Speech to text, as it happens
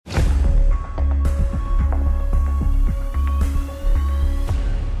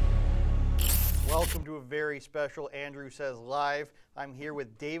very special Andrew Says Live. I'm here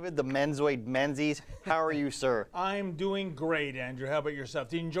with David the Menzoid Menzies. How are you, sir? I'm doing great, Andrew. How about yourself?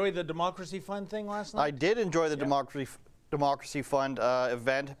 Did you enjoy the Democracy Fund thing last night? I did enjoy the Democracy Fund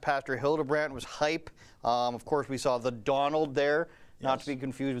event. Pastor Hildebrand was hype. Of course, we saw the Donald there. Not to be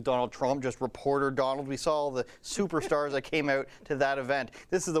confused with Donald Trump, just reporter Donald. We saw all the superstars that came out to that event.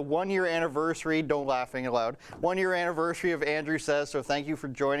 This is the 1-year anniversary, don't laughing aloud, 1-year anniversary of Andrew Says, so thank you for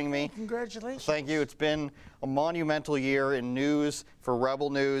joining me. Congratulations. Thank you. It's been a monumental year in news for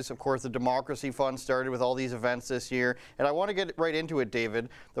Rebel News. Of course, the Democracy Fund started with all these events this year. And I want to get right into it, David.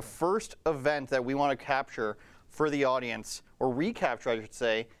 The first event that we want to capture for the audience, or recapture, I should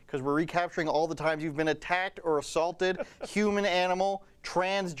say, because we're recapturing all the times you've been attacked or assaulted, human, animal,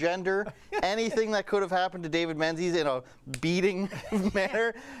 transgender, anything that could have happened to David Menzies in a beating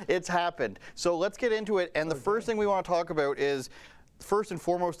manner, it's happened. So let's get into it. And the first thing we want to talk about is, first and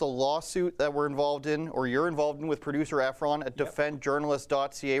foremost, the lawsuit that we're involved in, or you're involved in, with producer Efron at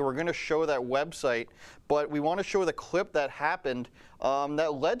defendjournalist.ca. We're going to show that website, but we want to show the clip that happened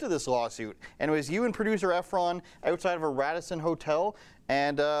that led to this lawsuit. And it was you and producer Efron outside of a Radisson hotel,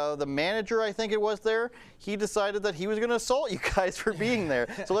 and the manager, I think it was there, he decided that he was going to assault you guys for being there.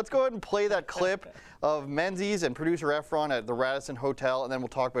 So let's go ahead and play that clip of Menzies and producer Efron at the Radisson Hotel, and then we'll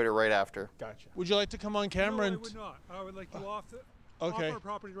talk about it right after. Gotcha. Would you like to come on camera? No, I would not. I would like you off our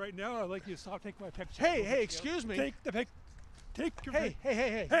property right now. I'd like you to stop taking my picture. Hey, excuse me. Take the pic. Take your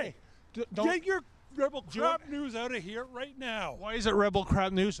Hey. Get your rebel crap news out of here right now. Why is it rebel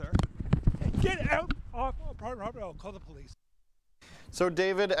crap news, sir? Get out off our property. I'll call the police. So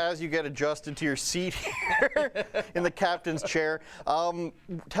David, as you get adjusted to your seat here in the captain's chair,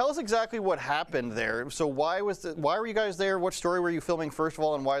 tell us exactly what happened there. So why were you guys there? What story were you filming, first of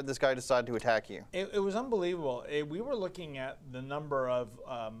all, and why did this guy decide to attack you? It was unbelievable. We were looking at the number of,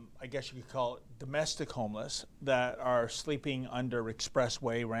 I guess you could call it, domestic homeless that are sleeping under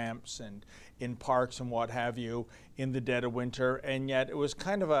expressway ramps and in parks and what have you in the dead of winter. And yet it was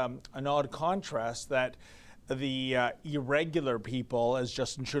kind of an odd contrast that the irregular people, as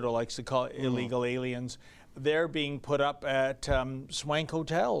Justin Trudeau likes to call it, illegal aliens, they're being put up at swank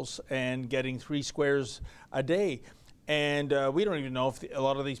hotels and getting 3 squares a day. And we don't even know if a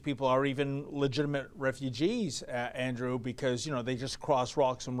lot of these people are even legitimate refugees, Andrew, because, you know, they just cross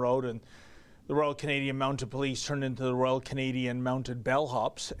Roxham Road and the Royal Canadian Mounted Police turned into the Royal Canadian Mounted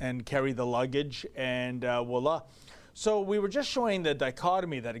Bellhops and carry the luggage, and voila. So we were just showing the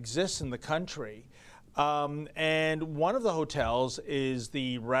dichotomy that exists in the country. And one of the hotels is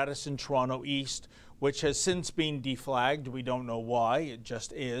the Radisson Toronto East, which has since been deflagged. We don't know why, it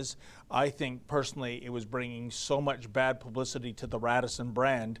just is. I think personally it was bringing so much bad publicity to the Radisson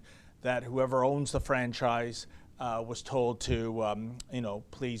brand that whoever owns the franchise was told to,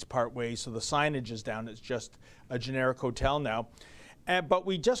 please part ways. So the signage is down. It's just a generic hotel now. But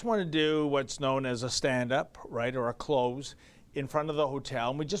we just want to do what's known as a stand-up, right, or a close in front of the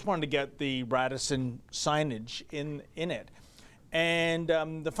hotel, and we just wanted to get the Radisson signage in it. And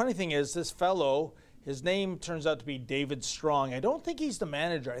the funny thing is, this fellow, his name turns out to be David Strong. I don't think he's the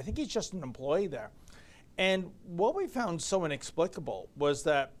manager. I think he's just an employee there. And what we found so inexplicable was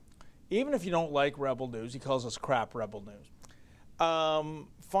that even if you don't like Rebel News, he calls us crap Rebel News,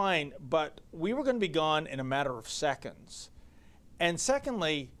 fine, but we were going to be gone in a matter of seconds. And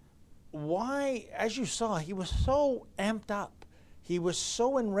secondly, why, as you saw, he was so amped up. He was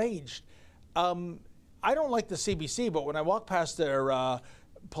so enraged. I don't like the CBC, but when I walk past their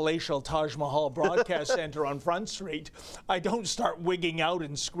palatial Taj Mahal broadcast center on Front Street, I don't start wigging out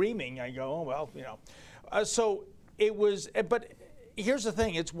and screaming. I go, oh, well, you know. So it was, but here's the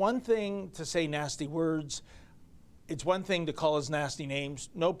thing. It's one thing to say nasty words. It's one thing to call us nasty names,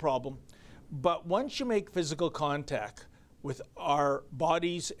 no problem. But once you make physical contact with our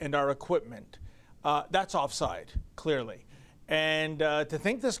bodies and our equipment, that's offside, clearly. And to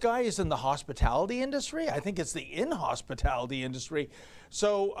think this guy is in the hospitality industry, I think it's the in-hospitality industry.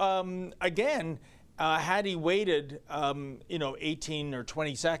 So again, had he waited, 18 or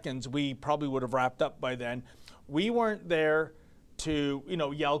 20 seconds, we probably would have wrapped up by then. We weren't there to,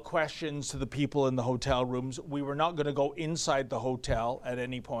 yell questions to the people in the hotel rooms. We were not going to go inside the hotel at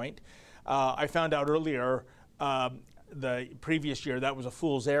any point. I found out earlier, the previous year, that was a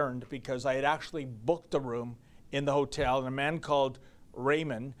fool's errand because I had actually booked a room in the hotel, and a man called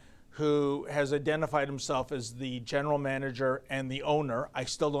Raymond, who has identified himself as the general manager and the owner, I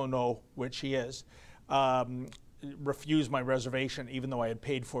still don't know which he is, refused my reservation even though I had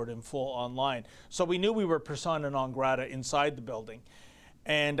paid for it in full online. So we knew we were persona non grata inside the building.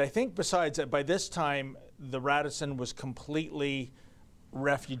 And I think besides that, by this time, the Radisson was completely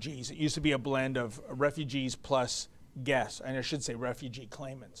refugees. It used to be a blend of refugees plus guests, and I should say refugee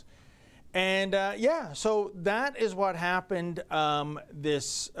claimants. And yeah, so that is what happened,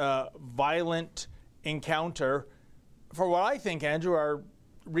 this violent encounter, for what I think, Andrew, are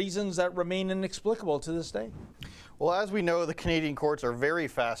reasons that remain inexplicable to this day. Well, as we know, the Canadian courts are very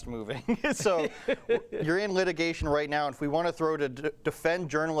fast-moving. So you're in litigation right now, and if we want to throw to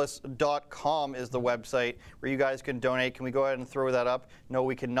defendjournalists.com is the website where you guys can donate. Can we go ahead and throw that up? No,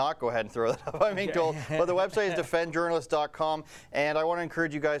 we cannot go ahead and throw that up, I'm being told. But the website is defendjournalists.com, and I want to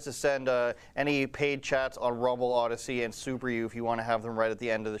encourage you guys to send any paid chats on Rumble, Odyssey, and Super U if you want to have them right at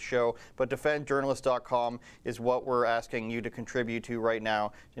the end of the show. But defendjournalists.com is what we're asking you to contribute to right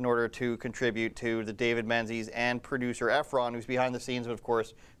now in order to contribute to the David Menzies and producer Efron, who's behind the scenes, but of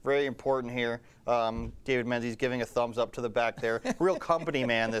course, very important here. David Menzies giving a thumbs up to the back there. Real company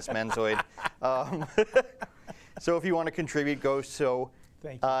man, this Menzoid. So if you want to contribute, go so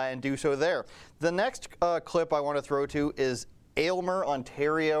and do so there. The next clip I want to throw to is Aylmer,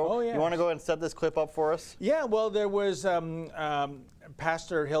 Ontario. Oh, yes. You want to go ahead and set this clip up for us? Yeah, well, there was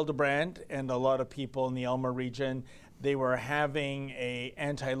Pastor Hildebrand and a lot of people in the Aylmer region. They were having a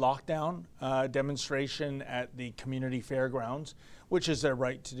anti-lockdown demonstration at the community fairgrounds, which is their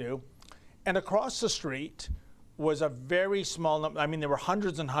right to do. And across the street was a very small number. I mean, there were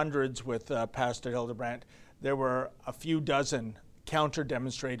hundreds and hundreds with Pastor Hildebrand. There were a few dozen counter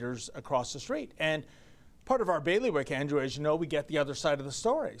demonstrators across the street. And part of our bailiwick, Andrew, as you know, we get the other side of the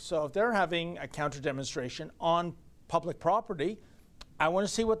story. So if they're having a counter demonstration on public property, I want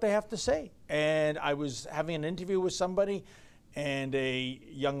to see what they have to say. And I was having an interview with somebody, and a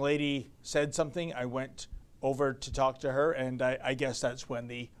young lady said something. I went over to talk to her, and I guess that's when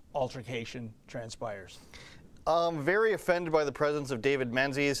the altercation transpires. Very offended by the presence of David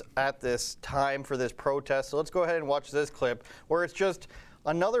Menzies at this time for this protest. So let's go ahead and watch this clip where it's just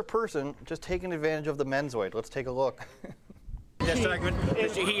another person just taking advantage of the Menzoid. Let's take a look. This segment,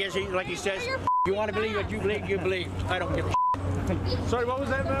 he like he says, you want to believe what you believe. I don't give a Sorry, what was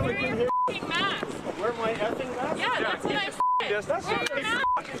that, man? We couldn't hear. Mask. Wear my effing mask? Yeah, that's what I That's not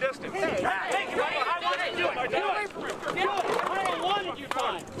fucking distance. Hey, I want to do it. Get away from me. I don't want you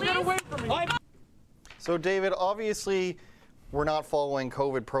to. Get away from me. So, David, obviously, we're not following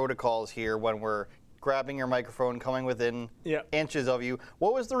COVID protocols here when we're grabbing your microphone, coming within inches of you.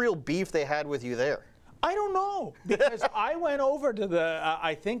 What was the real beef they had with you there? I don't know, because I went over to the,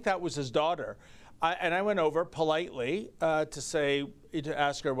 I think that was his daughter, and I went over politely to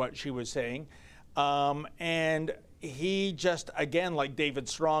ask her what she was saying. And he just, again, like David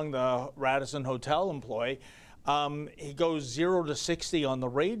Strong, the Radisson Hotel employee, he goes 0 to 60 on the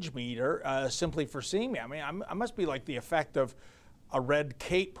rage meter simply for seeing me. I mean, I must be like the effect of a red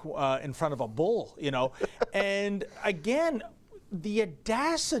cape in front of a bull, you know. And again, the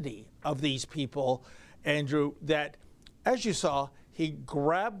audacity of these people, Andrew, that, as you saw, he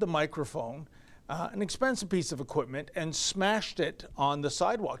grabbed the microphone, an expensive piece of equipment, and smashed it on the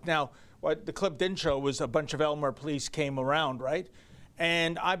sidewalk. Now, what the clip didn't show was a bunch of Aylmer police came around, right?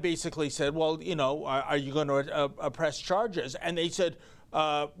 And I basically said, well, you know, are you going to press charges? And they said,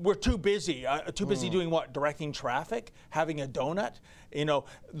 we're too busy. Doing what? Directing traffic? Having a donut? You know,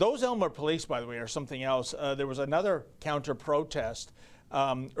 those Aylmer police, by the way, are something else. There was another counter-protest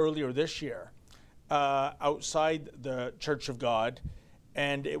earlier this year outside the Church of God,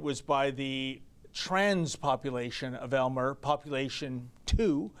 and it was by the trans population of Aylmer, population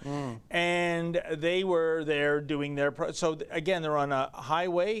 2, and they were there doing their, so again, they're on a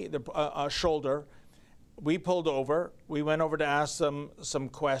highway, a shoulder. We pulled over. We went over to ask them some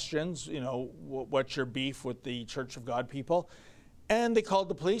questions, you know, what's your beef with the Church of God people? And they called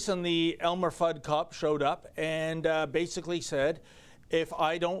the police, and the Aylmer FUD cop showed up and basically said, if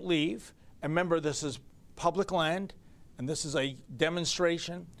I don't leave, and remember this is public land, and this is a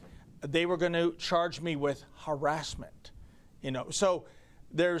demonstration, they were going to charge me with harassment, you know. So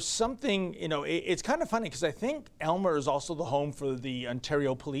there's something, you know, it's kind of funny because I think Aylmer is also the home for the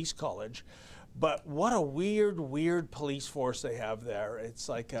Ontario Police College, but what a weird police force they have there. It's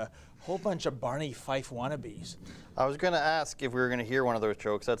like a whole bunch of Barney Fife wannabes. I was going to ask if we were going to hear one of those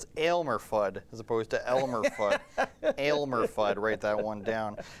jokes. That's Aylmer FUD as opposed to Elmer FUD. Aylmer FUD, write that one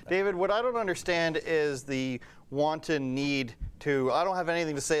down. David, what I don't understand is the wanton need to, I don't have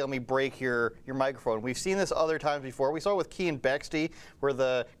anything to say, let me break your microphone. We've seen this other times before. We saw it with Kean Bexty, where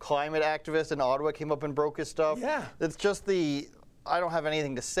the climate activist in Ottawa came up and broke his stuff. Yeah. It's just the, I don't have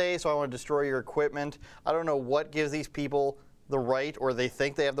anything to say, so I want to destroy your equipment. I don't know what gives these people the right, or they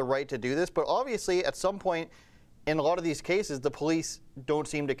think they have the right to do this, but obviously at some point in a lot of these cases, the police don't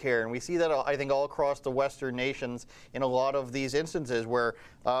seem to care. And we see that, I think, all across the Western nations in a lot of these instances where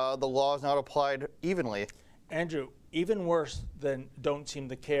the law is not applied evenly. Andrew, even worse than don't seem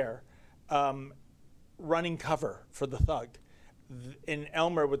to care, running cover for the thug. In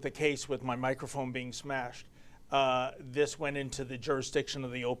Elmer, with the case with my microphone being smashed, this went into the jurisdiction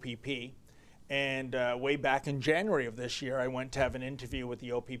of the OPP. And way back in January of this year, I went to have an interview with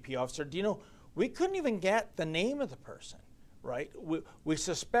the OPP officer. Do you know, we couldn't even get the name of the person, right? We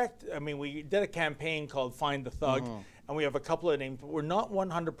suspect, I mean, we did a campaign called Find the Thug, and we have a couple of names, but we're not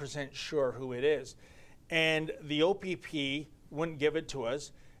 100% sure who it is. And the OPP wouldn't give it to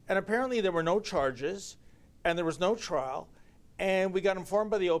us. And apparently there were no charges, and there was no trial. And we got informed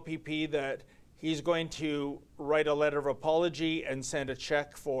by the OPP that he's going to write a letter of apology and send a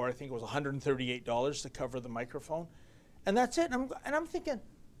check for, I think it was $138 to cover the microphone. And that's it. And I'm thinking,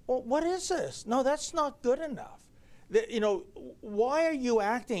 well, what is this? No, that's not good enough. You know, why are you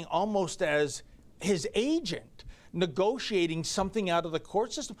acting almost as his agent, negotiating something out of the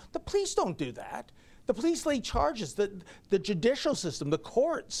court system? The police don't do that. The police lay charges. The judicial system, the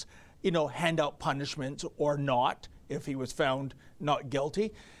courts, you know, hand out punishments or not if he was found not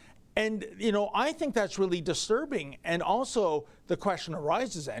guilty. And, you know, I think that's really disturbing. And also the question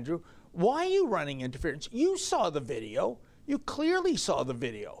arises, Andrew, why are you running interference? You saw the video. You clearly saw the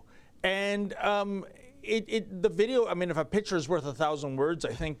video. And the video, I mean, if a picture is worth 1,000 words,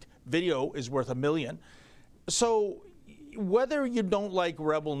 I think video is worth 1,000,000. So whether you don't like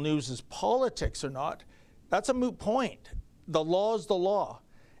Rebel News' politics or not, that's a moot point. The law is the law.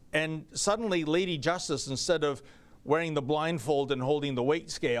 And suddenly Lady Justice, instead of wearing the blindfold and holding the weight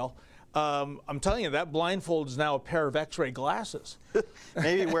scale, I'm telling you, that blindfold is now a pair of X-ray glasses.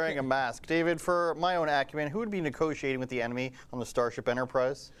 Maybe wearing a mask. David, for my own acumen, who would be negotiating with the enemy on the Starship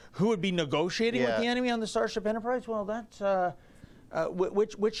Enterprise? Who would be negotiating with the enemy on the Starship Enterprise? Well, that's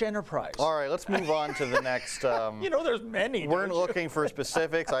which Enterprise? All right, let's move on to the next. You know, there's many. We're looking for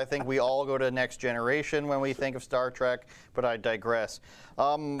specifics. I think we all go to Next Generation when we think of Star Trek, but I digress.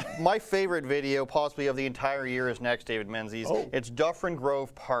 My favorite video, possibly of the entire year, is next, David Menzies. Oh. It's Dufferin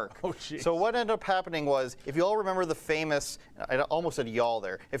Grove Park. Oh, geez. So what ended up happening was, if you all remember the famous, I almost said y'all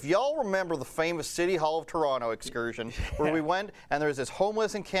there, if y'all remember the famous City Hall of Toronto excursion, where we went and there's this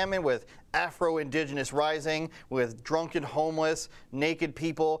homeless encampment with Afro-Indigenous Rising, with drunken homeless, naked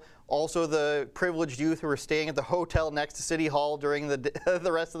people, also the privileged youth who were staying at the hotel next to City Hall during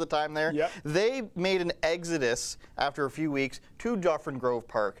the rest of the time there. Yep. They made an exodus after a few weeks to Dufferin Grove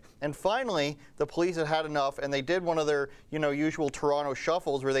Park. And finally, the police had had enough, and they did one of their, you know, usual Toronto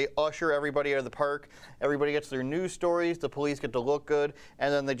shuffles where they usher everybody out of the park. Everybody gets their news stories, the police get to look good,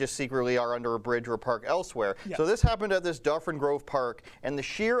 and then they just secretly are under a bridge or a park elsewhere. Yep. So this happened at this Dufferin Grove Park, and the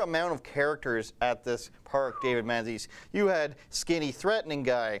sheer amount of characters at this park, David Menzies. You had skinny, threatening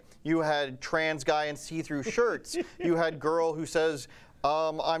guy. You had trans guy in see-through shirts. You had girl who says,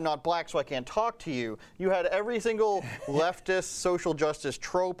 I'm not black, so I can't talk to you. You had every single leftist social justice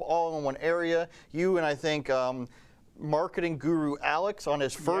trope all in one area. You and I think marketing guru Alex on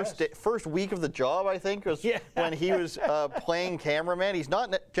his first week of the job, I think, was when he was playing cameraman. He's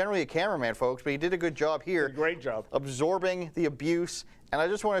not generally a cameraman, folks, but he did a good job here. Great job. Absorbing the abuse. And I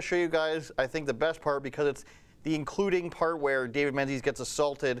just want to show you guys, I think, the best part, because it's the including part where David Menzies gets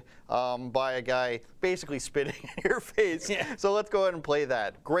assaulted by a guy basically spitting in your face. Yeah. So let's go ahead and play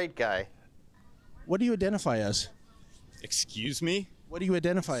that. Great guy. What do you identify as? Excuse me? What do you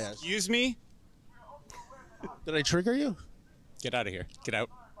identify as? Excuse me? Did I trigger you? Get out of here. Get out.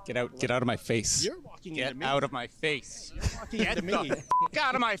 Get out. Get out of my face. You're walking Get into me. out of my face. You're walking into me. Get the f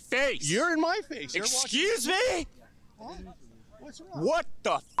out of my face. You're in my face. You're Excuse me? What's wrong? What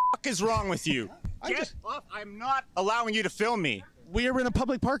the f is wrong with you? Get off. I'm not allowing you to film me. We are in a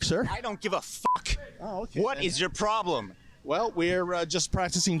public park, sir. I don't give a fuck. Oh, okay. What is your problem? Well, we're just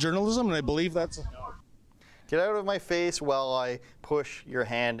practicing journalism, and I believe that's... Get out of my face while I push your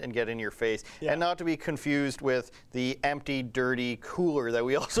hand and get in your face. Yeah. And not to be confused with the empty, dirty cooler that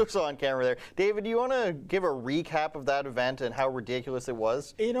we also saw on camera there. David, do you want to give a recap of that event and how ridiculous it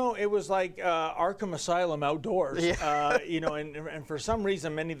was? You know, it was like Arkham Asylum outdoors. Yeah. You know, and for some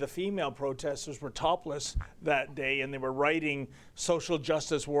reason, many of the female protesters were topless that day, and they were writing social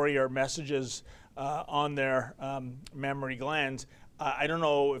justice warrior messages on their mammary glands. I don't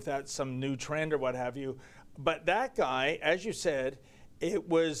know if that's some new trend or what have you. But that guy, as you said, it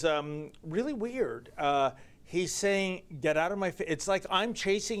was really weird. He's saying, get out of my face. It's like I'm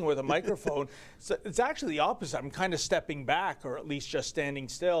chasing with a microphone. So it's actually the opposite. I'm kind of stepping back, or at least just standing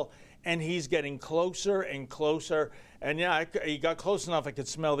still. And he's getting closer and closer. And yeah, he got close enough I could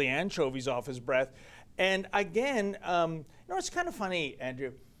smell the anchovies off his breath. And again, it's kind of funny,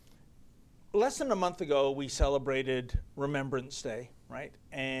 Andrew. Less than a month ago, we celebrated Remembrance Day, right?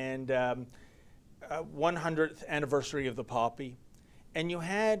 And 100th anniversary of the poppy. And you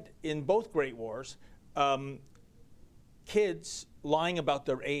had, in both Great Wars, kids lying about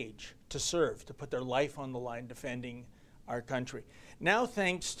their age to serve, to put their life on the line defending our country. Now,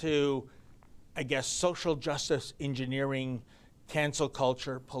 thanks to, I guess, social justice engineering, cancel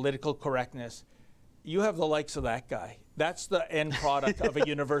culture, political correctness, you have the likes of that guy. That's the end product of a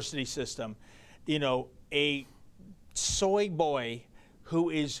university system. You know, a soy boy who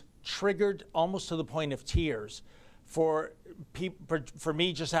is triggered almost to the point of tears for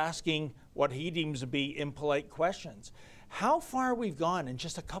me just asking what he deems to be impolite questions. How far we've gone in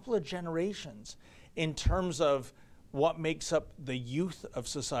just a couple of generations in terms of what makes up the youth of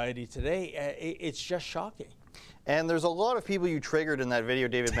society today, it's just shocking. And there's a lot of people you triggered in that video,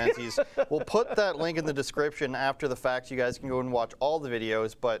 David Menzies. We'll put that link in the description after the fact. You guys can go and watch all the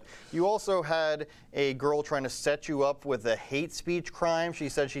videos. But you also had a girl trying to set you up with a hate speech crime. She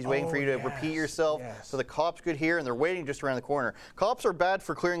said she's waiting for you to repeat yourself so the cops could hear, and they're waiting just around the corner. Cops are bad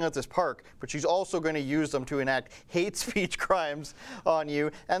for clearing out this park, but she's also going to use them to enact hate speech crimes on you.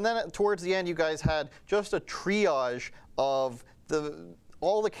 And then towards the end, you guys had just a triage of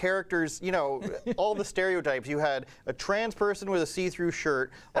all the characters, you know, all the stereotypes. You had a trans person with a see-through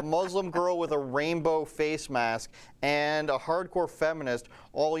shirt, a Muslim girl with a rainbow face mask, and a hardcore feminist,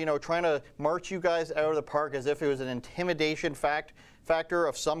 all, you know, trying to march you guys out of the park as if it was an intimidation factor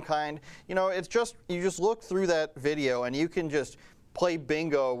of some kind. You know, it's just, you just look through that video and you can just play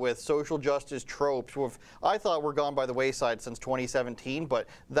bingo with social justice tropes, which I thought were gone by the wayside since 2017, but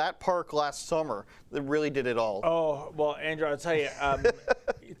that park last summer, it really did it all. Oh, well, Andrew, I'll tell you,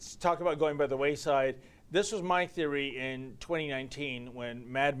 it's talk about going by the wayside. This was my theory in 2019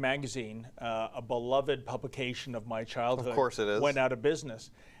 when Mad Magazine, a beloved publication of my childhood, of course it is, went out of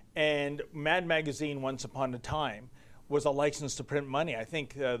business. And Mad Magazine, once upon a time, was a license to print money. I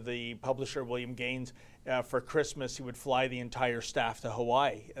think the publisher, William Gaines, for Christmas, he would fly the entire staff to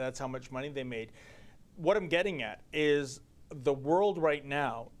Hawaii. That's how much money they made. What I'm getting at is the world right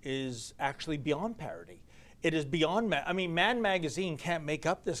now is actually beyond parody. It is beyond, I mean, Mad Magazine can't make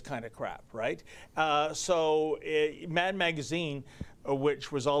up this kind of crap, right? Mad Magazine,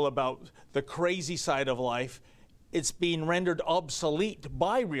 which was all about the crazy side of life, it's being rendered obsolete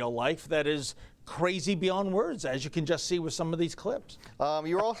by real life that is crazy beyond words, as you can just see with some of these clips.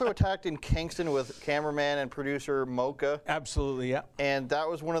 You were also attacked in Kingston with cameraman and producer Mocha. Absolutely, yeah. And that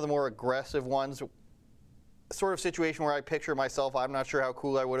was one of the more aggressive ones. Sort of situation where I picture myself, I'm not sure how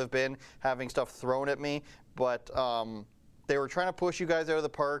cool I would have been having stuff thrown at me, but they were trying to push you guys out of the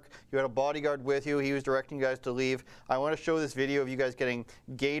park. You had a bodyguard with you. He was directing you guys to leave. I want to show this video of you guys getting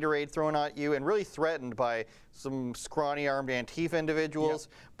Gatorade thrown at you and really threatened by some scrawny armed Antifa individuals,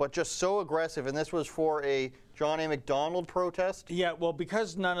 but just so aggressive. And this was for a John A. Macdonald protest? Yeah, well,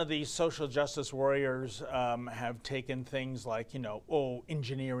 because none of these social justice warriors have taken things like, you know,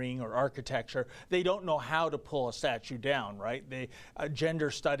 engineering or architecture, they don't know how to pull a statue down, right? Gender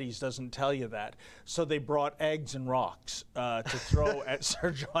studies doesn't tell you that. So they brought eggs and rocks to throw at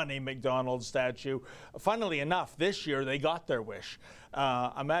Sir John A. Macdonald's statue. Funnily enough, this year they got their wish.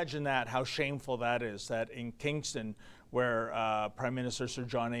 Imagine that, how shameful that is, that in Kingston, where Prime Minister Sir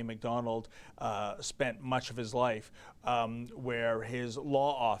John A. Macdonald spent much of his life, where his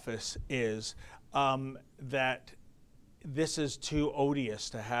law office is, that this is too odious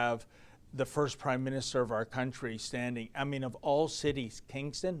to have the first Prime Minister of our country standing. I mean, of all cities,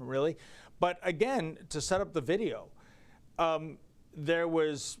 Kingston, really? But again, to set up the video, there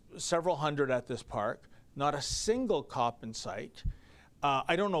was several hundred at this park, not a single cop in sight.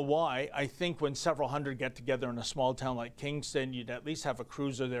 I don't know why. I think when several hundred get together in a small town like Kingston, you'd at least have a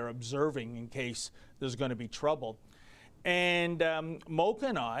cruiser there observing in case there's going to be trouble. And Mocha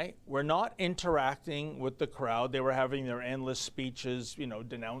and I were not interacting with the crowd. They were having their endless speeches, you know,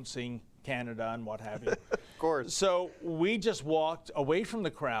 denouncing Canada and what have you. Of course. So we just walked away from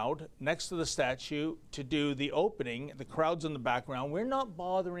the crowd next to the statue to do the opening. The crowd's in the background. We're not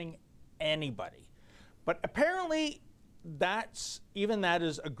bothering anybody. But apparently, even that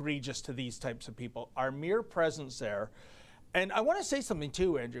is egregious to these types of people. Our mere presence there. And I want to say something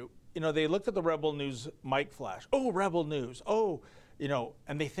too, Andrew. You know, they look at the Rebel News mic flash. Oh, Rebel News. Oh, you know,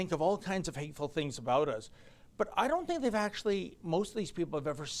 and they think of all kinds of hateful things about us. But I don't think most of these people have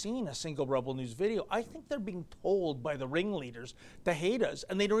ever seen a single Rebel News video. I think they're being told by the ringleaders to hate us,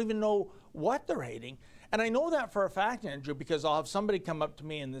 and they don't even know what they're hating. And I know that for a fact, Andrew, because I'll have somebody come up to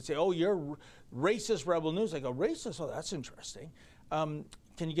me and they say, oh, you're racist Rebel News. I go, racist? Oh, that's interesting. Can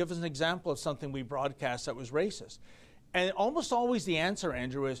can you give us an example of something we broadcast that was racist? And almost always the answer,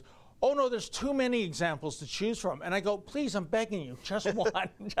 Andrew, is, oh no, there's too many examples to choose from. And I go, please, I'm begging you, just one.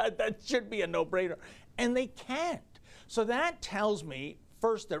 That should be a no-brainer. And they can't. So that tells me,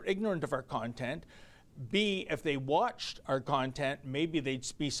 first, they're ignorant of our content. B, if they watched our content, maybe they'd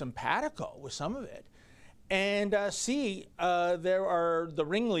be simpatico with some of it. And C, there are the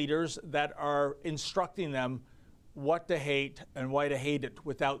ringleaders that are instructing them what to hate and why to hate it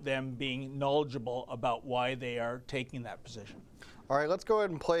without them being knowledgeable about why they are taking that position. All right, let's go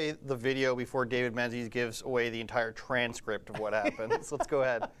ahead and play the video before David Menzies gives away the entire transcript of what happened. So let's go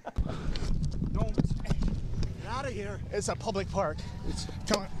ahead. Don't get out of here. It's a public park.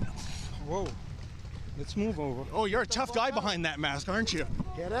 Come on. Whoa. Let's move over. Oh, you're a tough guy behind that mask, aren't you?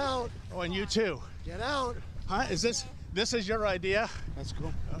 Get out. Oh, and you too. Get out. Huh? Is this is your idea? Let's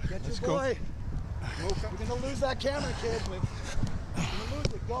go. Get Let's your go. boy. You're gonna lose that camera, kid. You're gonna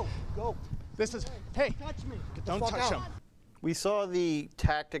lose it. Go. Go. This is, hey, Touch me. Get the don't fuck touch out. him. We saw the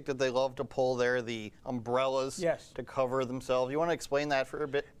tactic that they love to pull there, the umbrellas Yes. to cover themselves. You want to explain that for a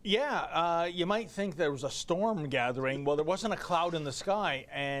bit? Yeah, you might think there was a storm gathering. Well, there wasn't a cloud in the sky.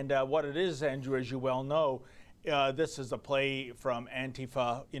 And what it is, Andrew, as you well know, this is a play from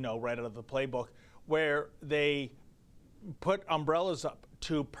Antifa, right out of the playbook, where they put umbrellas up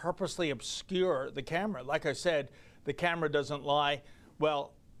to purposely obscure the camera. Like I said, the camera doesn't lie.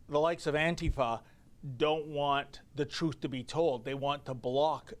 Well, the likes of Antifa don't want the truth to be told. They want to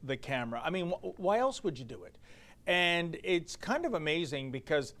block the camera. I mean, why else would you do it? And it's kind of amazing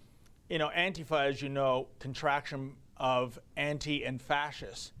because, Antifa, as you know, contraction of anti and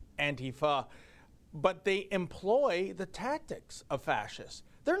fascist, Antifa, but they employ the tactics of fascists.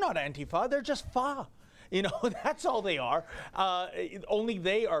 They're not Antifa, they're just fa. That's all they are. Only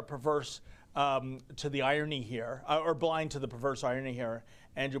they are perverse to the irony here, or blind to the perverse irony here,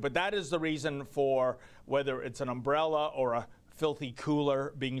 Andrew. But that is the reason for whether it's an umbrella or a filthy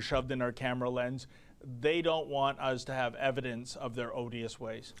cooler being shoved in our camera lens. They don't want us to have evidence of their odious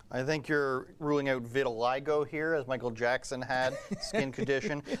ways. I think you're ruling out vitiligo here, as Michael Jackson had, skin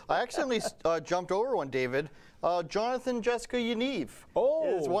condition. I accidentally jumped over one, David. Jonathan Jessica Yaniv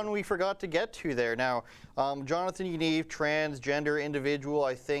is one we forgot to get to there. Now, Jonathan Yaniv, transgender individual,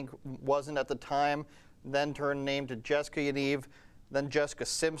 I think wasn't at the time, then turned name to Jessica Yaniv, then Jessica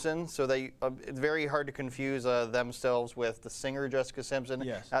Simpson. So it's very hard to confuse themselves with the singer Jessica Simpson,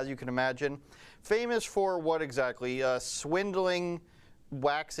 yes, as you can imagine. Famous for what exactly? Swindling,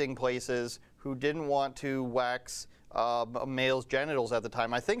 waxing places who didn't want to wax a male's genitals at the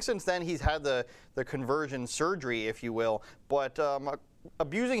time. I think since then he's had the conversion surgery, if you will, but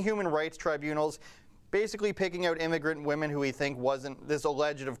abusing human rights tribunals, basically picking out immigrant women who he think wasn't, this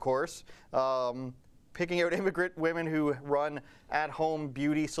alleged of course, picking out immigrant women who run at-home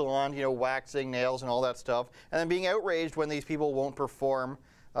beauty salons, waxing nails and all that stuff, and then being outraged when these people won't perform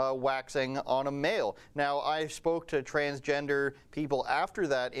waxing on a male. Now, I spoke to transgender people after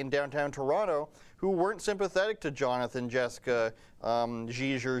that in downtown Toronto who weren't sympathetic to Jonathan Jessica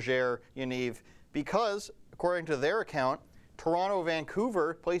Yaniv because, according to their account, Toronto,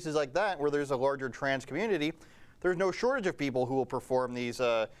 Vancouver, places like that where there's a larger trans community, there's no shortage of people who will perform these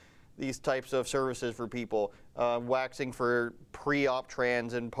types of services for people, waxing for pre-op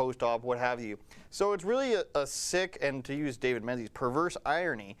trans and post-op, what have you. So it's really a sick, and to use David Menzies, perverse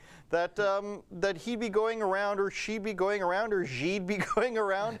irony that that he'd be going around, or she'd be going around, or she'd be going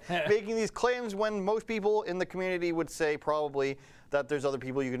around making these claims when most people in the community would say probably that there's other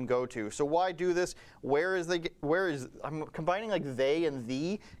people you can go to. So why do this? I'm combining like they and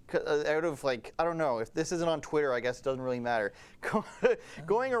thee out of like, I don't know, if this isn't on Twitter, I guess it doesn't really matter.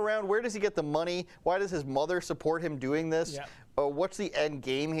 Going around, where does he get the money? Why does his mother support him doing this? Yeah. What's the end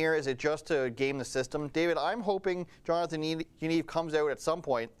game here? Is it just to game the system? David, I'm hoping Jonathan Yaniv comes out at some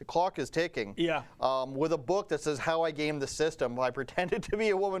point, the clock is ticking, yeah, with a book that says how I gamed the system. I pretended to be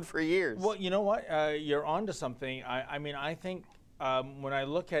a woman for years. Well, you know what? You're onto something. I mean, I think when I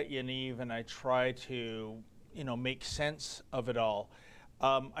look at Yaniv and I try to, make sense of it all,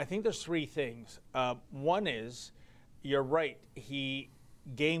 I think there's three things. One is, you're right, he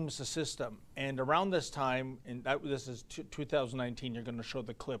games the system. And around this time, and this is 2019, you're going to show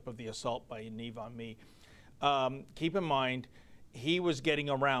the clip of the assault by Yaniv on me. Keep in mind, he was getting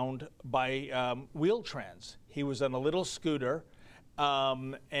around by wheel trans. He was on a little scooter,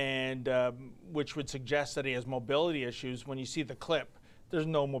 which would suggest that he has mobility issues. When you see the clip, there's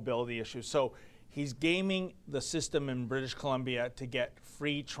no mobility issues. So he's gaming the system in British Columbia to get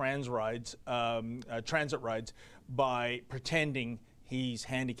free transit rides by pretending he's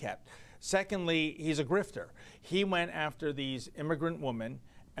handicapped. Secondly, he's a grifter. He went after these immigrant women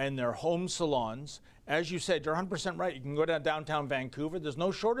and their home salons. As you said, you're 100% right. You can go down downtown Vancouver. There's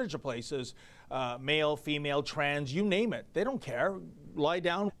no shortage of places, male, female, trans, you name it. They don't care. Lie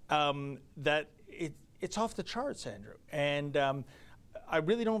down. It's off the charts, Andrew. And I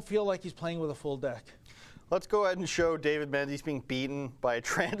really don't feel like he's playing with a full deck. Let's go ahead and show David Menzies being beaten by a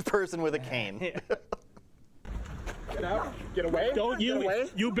trans person with a cane. Get out. Get away. Don't you? Get away.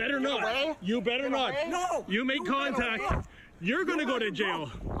 You better Get not. away. You better Get not. away. No. You make contact. You're going to go to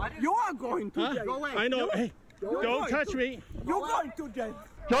jail. You are going to jail. Go away. I know. Hey, don't touch me. You're going to jail.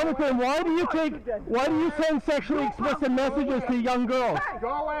 Jonathan, why do you send sexually explicit messages to young girls? Go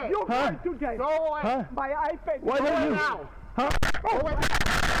away. You're going to jail. Go away. Huh? My iPad. Why don't you? Now. Huh? Go away.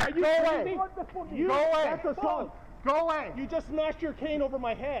 Go away. Go away. That's assault. Go away. You just smashed your cane over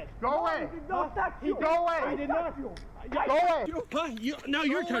my head. Go away. No, that's you. Go away. I did not. Go away. Huh? Now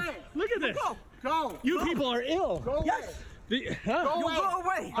you're Go away. touching. Look at this. Go. You people are ill. Go away. Yes. Huh? Go You away. go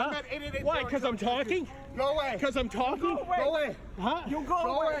away. I'm at 88. Why? Because I'm talking? Go away. Because I'm talking? Go away. Go away. Huh? You go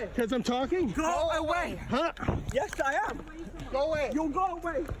Go away. away. Because I'm talking? Go away. Huh? Yes, I am. Go away. You go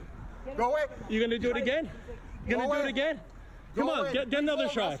away. Go away. You going to do it again? You going to do it again? Come Go on, away. get another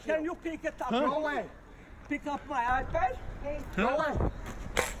shot. Can you pick it up? Go away. Pick up my iPad. Go away.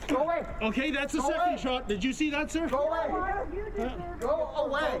 Go away. Okay, that's the Go second away. shot. Did you see that, sir? Go away. Go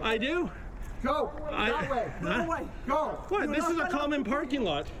away. I do. Go. Go away. Go away. Go. What? This is a common parking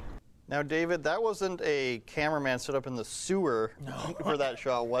lot. Now, David, that wasn't a cameraman set up in the sewer for that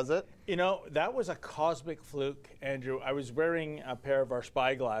shot, was it? You know, that was a cosmic fluke, Andrew. I was wearing a pair of our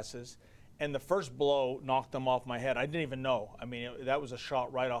spy glasses, and the first blow knocked them off my head. I didn't even know. I mean, that was a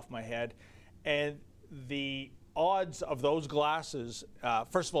shot right off my head. And the odds of those glasses,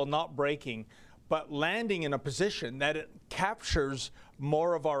 first of all, not breaking, but landing in a position that it captures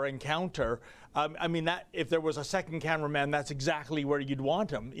more of our encounter. I mean, that if there was a second cameraman, that's exactly where you'd want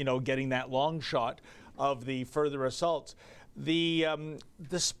him, you know, getting that long shot of the further assaults. The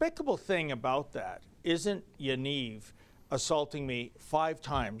despicable thing about that isn't Yaniv assaulting me 5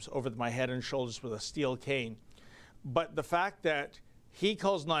 times over my head and shoulders with a steel cane, but the fact that he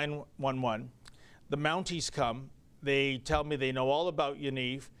calls 911, the Mounties come, they tell me they know all about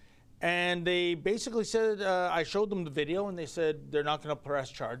Yaniv, and they basically said, I showed them the video, and they said they're not going to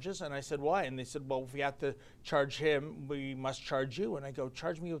press charges. And I said, why? And they said, well, if we have to charge him, we must charge you. And I go,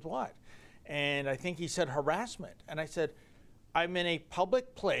 charge me with what? And I think he said harassment. And I said, I'm in a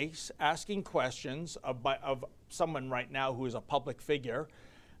public place asking questions of someone right now who is a public figure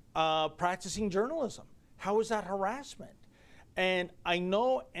practicing journalism. How is that harassment? And I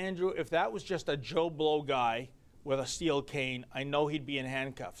know, Andrew, if that was just a Joe Blow guy with a steel cane, I know he'd be in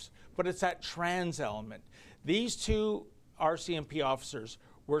handcuffs. But it's that trans element. These 2 RCMP officers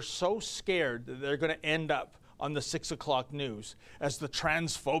were so scared that they're going to end up on the 6 o'clock news as the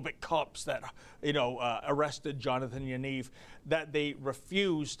transphobic cops that, you know, arrested Jonathan Yaniv, that they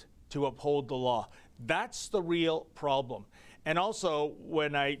refused to uphold the law. That's the real problem. And also,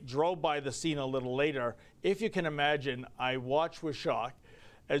 when I drove by the scene a little later, if you can imagine, I watched with shock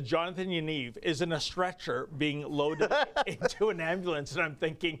as Jonathan Yaniv is in a stretcher being loaded into an ambulance, and I'm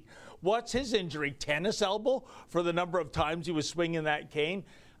thinking, what's his injury? Tennis elbow for the number of times he was swinging that cane?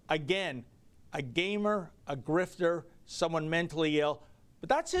 Again, a gamer, a grifter, someone mentally ill, but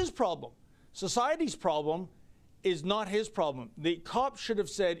that's his problem. Society's problem is not his problem. The cops should have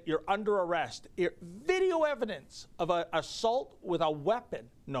said, you're under arrest. Video evidence of an assault with a weapon,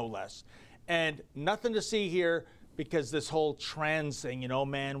 no less. And nothing to see here, because this whole trans thing, you know,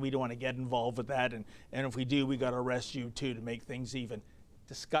 man, we don't want to get involved with that. And if we do, we got to arrest you too to make things even.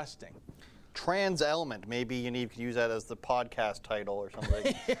 Disgusting. Trans element. Maybe Yaniv could use that as the podcast title or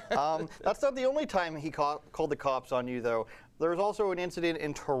something. That's not the only time he called the cops on you, though. There was also an incident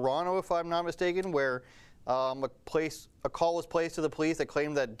in Toronto, if I'm not mistaken, where a call was placed to the police that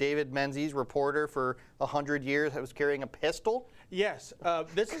claimed that David Menzies, reporter for 100 years, was carrying a pistol. Yes,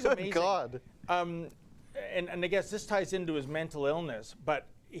 this is amazing. God. And I guess this ties into his mental illness, but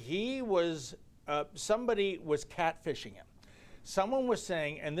he was, somebody was catfishing him. Someone was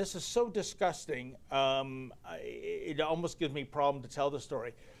saying, and this is so disgusting, it almost gives me a problem to tell the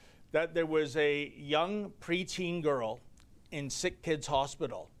story, that there was a young preteen girl in Sick Kids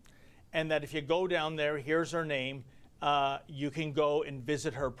Hospital, and that if you go down there, here's her name, you can go and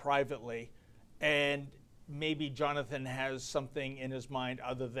visit her privately, and maybe Jonathan has something in his mind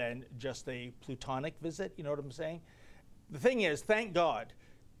other than just a platonic visit, you know what I'm saying? The thing is, thank God,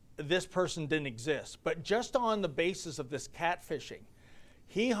 this person didn't exist, but just on the basis of this catfishing,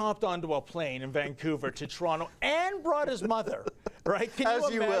 he hopped onto a plane in Vancouver to Toronto and brought his mother right? Can As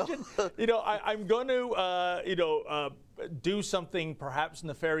you imagine? You know, I'm going to, do something perhaps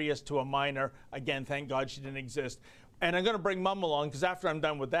nefarious to a minor. Again, thank God she didn't exist. And I'm going to bring Mum along because after I'm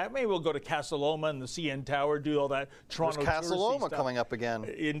done with that, maybe we'll go to Casa Loma and the CN Tower, do all that Toronto touristy Casa Loma stuff. coming up again.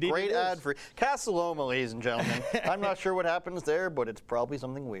 Indeed, great ad for Casa Loma, ladies and gentlemen. I'm not sure what happens there, but it's probably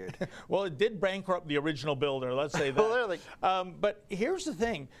something weird. Well, it did bankrupt the original builder. Let's say that. But here's the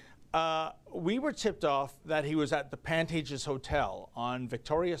thing. We were tipped off that he was at the Pantages Hotel on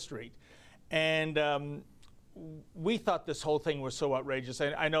Victoria Street, and we thought this whole thing was so outrageous.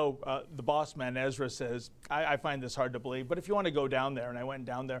 I know the boss man, Ezra, says, I find this hard to believe, but if you want to go down there, and I went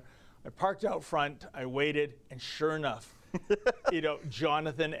down there, I parked out front, I waited, and sure enough,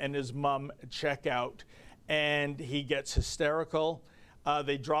 Jonathan and his mum check out, and he gets hysterical.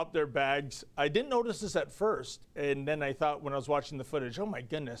 They drop their bags. I didn't notice this at first, and then I thought when I was watching the footage, oh my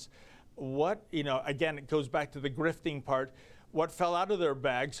goodness, what, again, it goes back to the grifting part. What fell out of their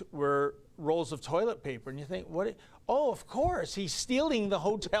bags were rolls of toilet paper. And you think, what? Oh, of course, he's stealing the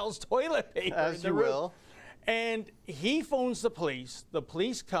hotel's toilet paper. As you will. And he phones the police. The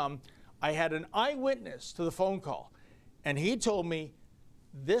police come. I had an eyewitness to the phone call. And he told me,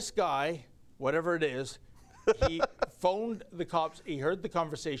 this guy, whatever it is, he phoned the cops. He heard the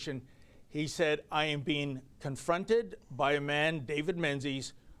conversation. He said, I am being confronted by a man, David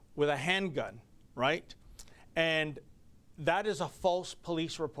Menzies, with a handgun, right? And that is a false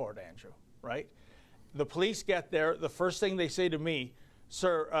police report, Andrew, right? The police get there. The first thing they say to me,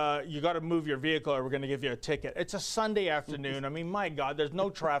 sir, you got to move your vehicle or we're going to give you a ticket. It's a Sunday afternoon. I mean, my God, there's no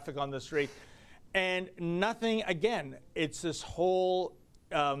traffic on the street. And nothing, again, it's this whole,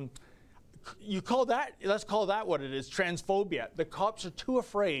 you call that, let's call that what it is, transphobia. The cops are too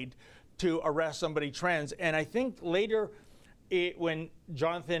afraid to arrest somebody trans. And I think later, when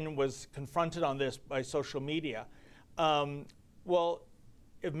Jonathan was confronted on this by social media, well,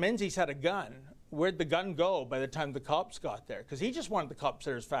 if Menzies had a gun, where'd the gun go by the time the cops got there? Because he just wanted the cops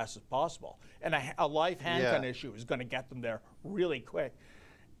there as fast as possible. And a live handgun issue is going to get them there really quick.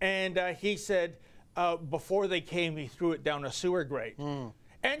 And he said, before they came, he threw it down a sewer grate.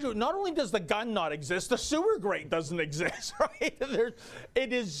 Andrew, not only does the gun not exist, the sewer grate doesn't exist, right?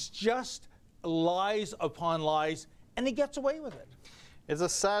 It is just lies upon lies, and he gets away with it. It's a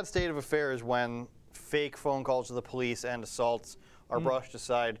sad state of affairs when fake phone calls to the police and assaults are brushed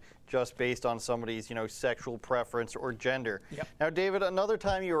aside just based on somebody's, sexual preference or gender. Yep. Now, David, another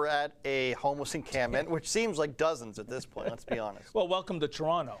time you were at a homeless encampment, which seems like dozens at this point, let's be honest. Well, welcome to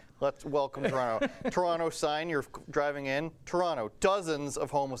Toronto. Let's welcome Toronto. Toronto sign, you're driving in. Toronto, dozens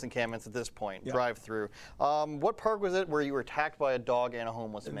of homeless encampments at this point, drive through. What park was it where you were attacked by a dog and a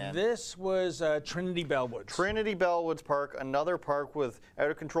homeless man? This was Trinity Bellwoods. Trinity Bellwoods Park, another park with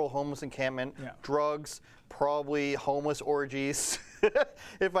out-of-control homeless encampment, drugs, probably homeless orgies,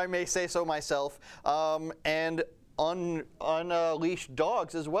 if I may say so myself, and unleashed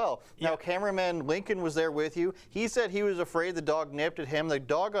dogs as well. Now, cameraman Lincoln was there with you. He said he was afraid the dog nipped at him. The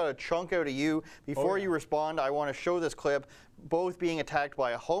dog got a chunk out of you. Before you respond, I want to show this clip, both being attacked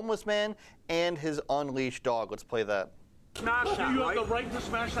by a homeless man and his unleashed dog. Let's play that. Smash that, you have the right to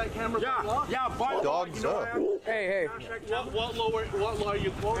smash that camera. Yeah, by the law. Dogs up. Hey. What law are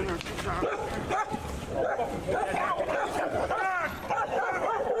you quoting?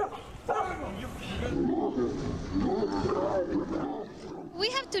 We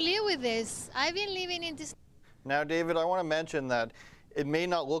have to live with this. I've been living in this. Now, David, I want to mention that it may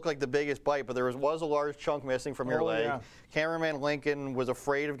not look like the biggest bite, but there was a large chunk missing from your leg. Cameraman Lincoln was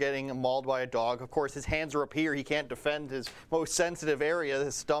afraid of getting mauled by a dog. Of course, his hands are up here. He can't defend his most sensitive area,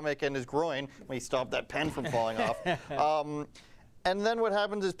 his stomach and his groin, when he stopped that pen from falling off. And then what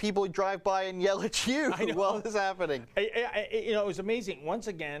happens is people drive by and yell at you while this is happening. It was amazing. Once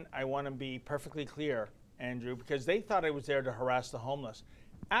again, I want to be perfectly clear, Andrew, because they thought I was there to harass the homeless.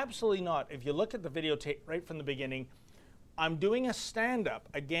 Absolutely not. If you look at the videotape right from the beginning, I'm doing a stand-up,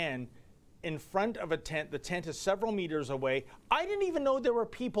 again, in front of a tent. The tent is several meters away. I didn't even know there were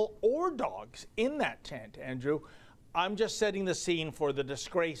people or dogs in that tent, Andrew. I'm just setting the scene for the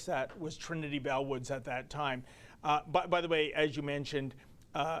disgrace that was Trinity Bellwoods at that time. By the way, as you mentioned,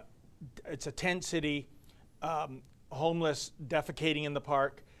 it's a tent city, homeless defecating in the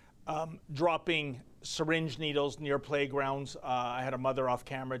park, dropping syringe needles near playgrounds. I had a mother off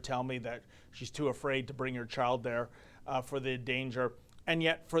camera tell me that she's too afraid to bring her child there for the danger. And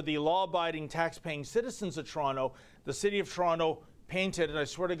yet, for the law-abiding, tax-paying citizens of Toronto, the City of Toronto painted, and I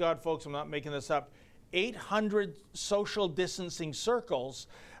swear to God, folks, I'm not making this up, 800 social distancing circles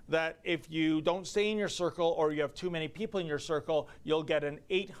that if you don't stay in your circle or you have too many people in your circle, you'll get an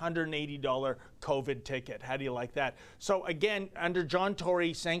 $880 COVID ticket. How do you like that? So again, under John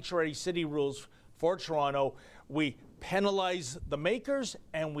Tory sanctuary city rules for Toronto, we penalize the makers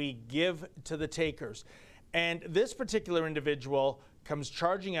and we give to the takers. And this particular individual comes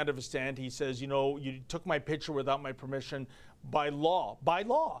charging out of his stand. He says, you know, you took my picture without my permission. By law,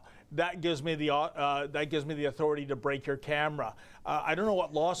 that gives me the authority to break your camera. I don't know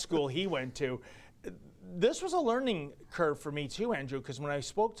what law school he went to. This was a learning curve for me too, Andrew, because when I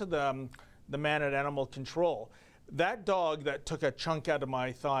spoke to the man at Animal Control, that dog that took a chunk out of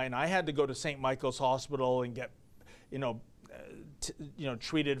my thigh, and I had to go to St. Michael's Hospital and get,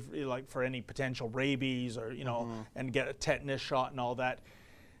 treated like for any potential rabies or and get a tetanus shot and all that.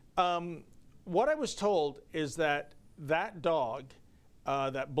 What I was told is that dog,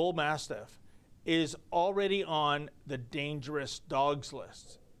 that bull mastiff, is already on the dangerous dogs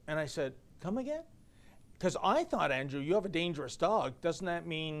list. And I said, come again? Because I thought, Andrew, you have a dangerous dog. Doesn't that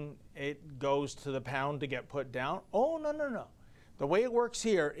mean it goes to the pound to get put down? Oh, no. The way it works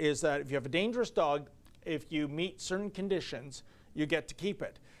here is that if you have a dangerous dog, if you meet certain conditions, you get to keep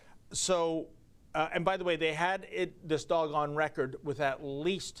it. So, and by the way, they had this dog on record with at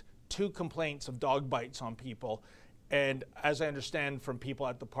least 2 complaints of dog bites on people. And as I understand from people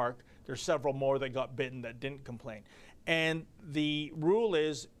at the park, there's several more that got bitten that didn't complain. And the rule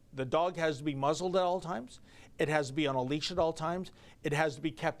is the dog has to be muzzled at all times. It has to be on a leash at all times. It has to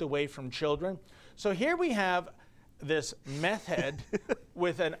be kept away from children. So here we have this meth head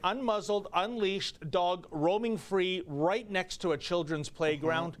with an unmuzzled, unleashed dog roaming free right next to a children's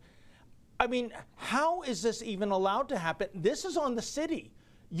playground. I mean, how is this even allowed to happen? This is on the city.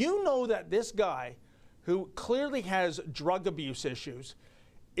 You know that this guy, who clearly has drug abuse issues,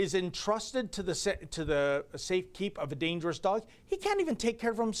 is entrusted to the safekeep of a dangerous dog. He can't even take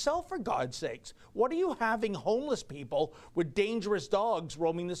care of himself, for God's sakes. What are you having homeless people with dangerous dogs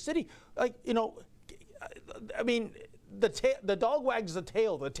roaming the city? Like, I mean, the dog wags the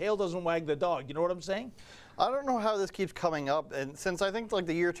tail doesn't wag the dog. You know what I'm saying? I don't know how this keeps coming up, and since I think like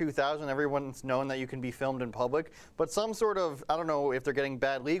the year 2000, everyone's known that you can be filmed in public, but some sort of, I don't know if they're getting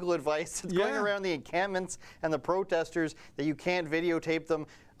bad legal advice, it's going around the encampments and the protesters that you can't videotape them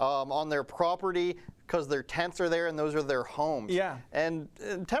on their property because their tents are there and those are their homes. Yeah. And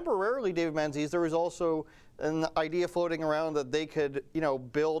temporarily, David Menzies, there was also an idea floating around that they could,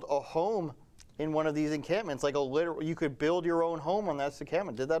 build a home in one of these encampments, like you could build your own home on that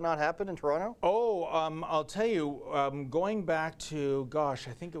encampment. Did that not happen in Toronto? Oh, I'll tell you, going back to, gosh,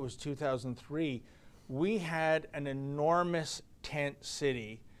 I think it was 2003, we had an enormous tent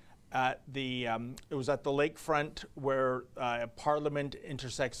city at it was at the lakefront where Parliament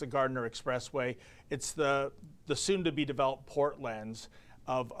intersects the Gardiner Expressway. It's the soon-to-be developed Portlands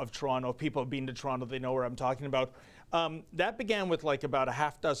of Toronto. If people have been to Toronto, they know where I'm talking about. That began with like about a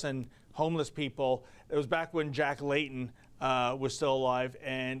half dozen homeless people. It was back when Jack Layton was still alive,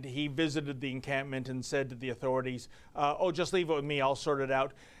 and he visited the encampment and said to the authorities, oh, just leave it with me, I'll sort it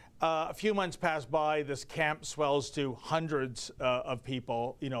out. A few months pass by, this camp swells to hundreds of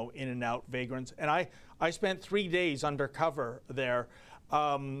people, in and out, vagrants. And I spent 3 days undercover there.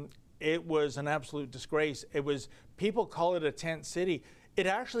 It was an absolute disgrace. People call it a tent city. It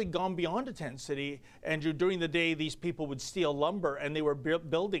actually gone beyond a tent city, Andrew. During the day, these people would steal lumber, and they were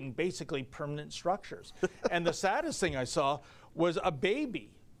building basically permanent structures. And the saddest thing I saw was a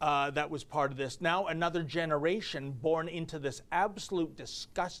baby that was part of this. Now another generation born into this absolute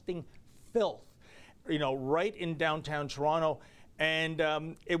disgusting filth, right in downtown Toronto.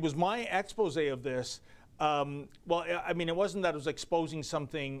 And it was my expose of this. Well, I mean, it wasn't that it was exposing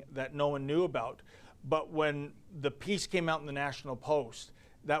something that no one knew about. But when the piece came out in the National Post,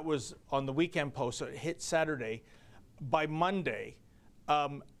 that was on the Weekend Post, so it hit Saturday. By Monday,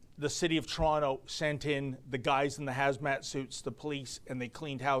 the city of Toronto sent in the guys in the hazmat suits, the police, and they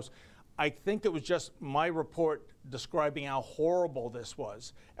cleaned house. I think it was just my report describing how horrible this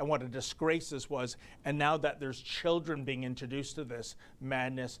was and what a disgrace this was. And now that there's children being introduced to this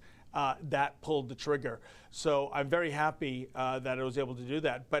madness, that pulled the trigger. So I'm very happy that I was able to do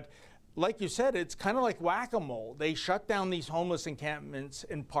that. But like you said, it's kind of like whack-a-mole. They shut down these homeless encampments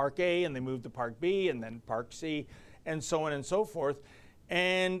in Park A, and they moved to Park B, and then Park C, and so on and so forth.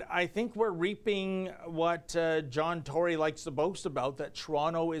 And I think we're reaping what John Tory likes to boast about, that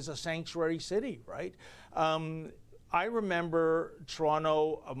Toronto is a sanctuary city, right? I remember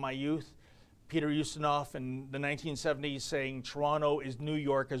Toronto of my youth, Peter Ustinov in the 1970s saying Toronto is New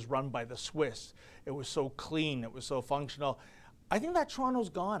York as run by the Swiss. It was so clean, it was so functional. I think that Toronto's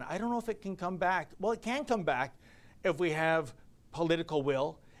gone. I don't know if it can come back. Well, it can come back if we have political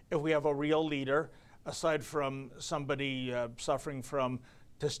will, if we have a real leader, aside from somebody suffering from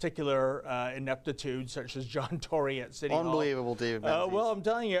testicular ineptitude, such as John Tory at City Hall. Unbelievable, David Menzies. Well, I'm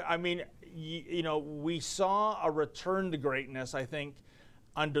telling you, I mean, you know, we saw a return to greatness, I think,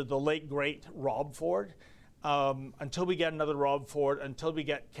 under the late, great Rob Ford. Until we get another Rob Ford, until we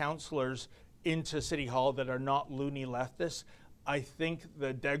get councillors into City Hall that are not loony leftists, I think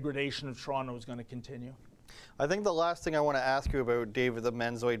the degradation of Toronto is going to continue. I think the last thing I want to ask you about, David the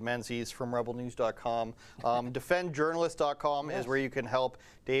Menzoid Menzies from rebelnews.com, defendjournalist.com is where you can help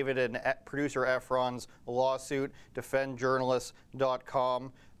David and producer Efron's lawsuit,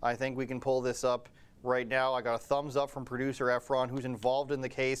 defendjournalist.com. I think we can pull this up right now. I got a thumbs up from producer Efron, who's involved in the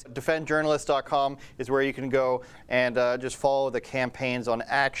case. Defendjournalist.com is where you can go and just follow the campaigns on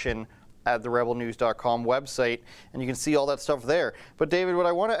action at the rebelnews.com website, and you can see all that stuff there. But David, what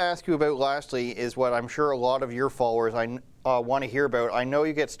I want to ask you about lastly is what I'm sure a lot of your followers want to hear about. I know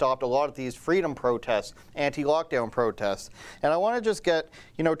you get stopped a lot at these freedom protests, anti-lockdown protests, and I want to just get,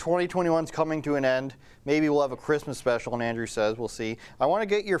 you know, 2021's coming to an end. Maybe we'll have a Christmas special, and Andrew says, we'll see. I want to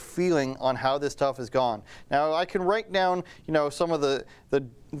get your feeling on how this stuff has gone. Now, I can write down, you know, some of the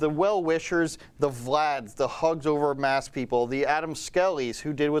well-wishers, the Vlads, the hugs over mask people, the Adam Skellys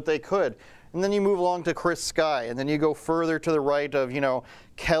who did what they could. And then you move along to Chris Sky, and then you go further to the right of, you know,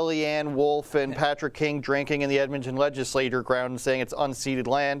 Kellyanne Wolf and Patrick King drinking in the Edmonton legislature ground and saying it's unceded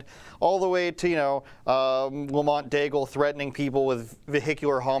land, all the way to, you know, Lamont Daigle threatening people with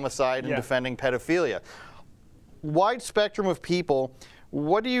vehicular homicide and defending pedophilia. Wide spectrum of people.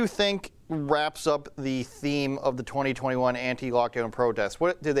 What do you think wraps up the theme of the 2021 anti-lockdown protests?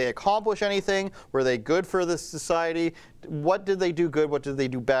 Did they accomplish anything? Were they good for the society? What did they do good? What did they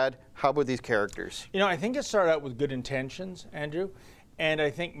do bad? How about these characters? You know, I think it started out with good intentions, Andrew. And I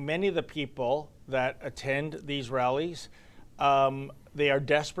think many of the people that attend these rallies, they are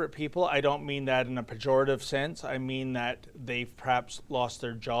desperate people. I don't mean that in a pejorative sense. I mean that they've perhaps lost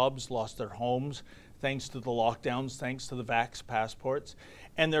their jobs, lost their homes, thanks to the lockdowns, thanks to the vax passports.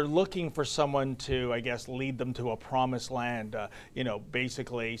 And they're looking for someone to, I guess, lead them to a promised land, you know,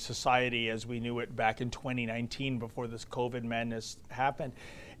 basically society as we knew it back in 2019 before this COVID madness happened.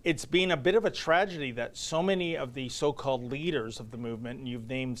 It's been a bit of a tragedy that so many of the so-called leaders of the movement, and you've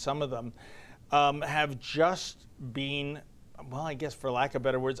named some of them, have just been, well, I guess for lack of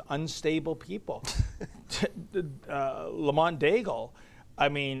better words, unstable people. Lamont Daigle, I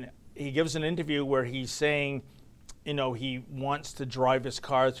mean, he gives an interview where he's saying, you know, he wants to drive his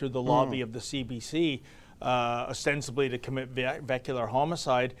car through the lobby of the CBC, ostensibly to commit vehicular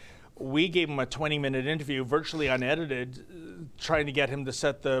homicide. We gave him a 20-minute interview, virtually unedited, trying to get him to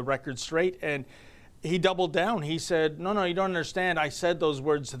set the record straight. And he doubled down. He said, no, you don't understand. I said those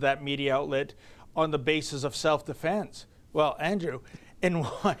words to that media outlet on the basis of self-defense. Well, Andrew, in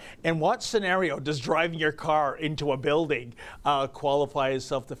what scenario does driving your car into a building qualify as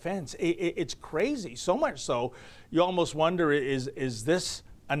self-defense? It's crazy, so much so, you almost wonder, is this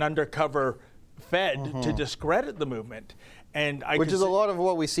an undercover Fed to discredit the movement? And which is a lot of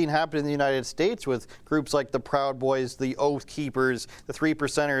what we've seen happen in the United States with groups like the Proud Boys, the Oath Keepers, the Three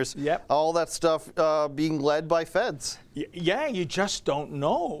Percenters, all that stuff being led by feds. Yeah, you just don't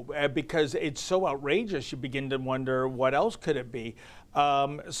know because it's so outrageous. You begin to wonder what else could it be.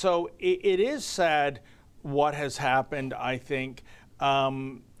 So it is sad what has happened, I think.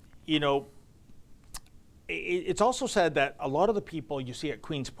 You know, it's also sad that a lot of the people you see at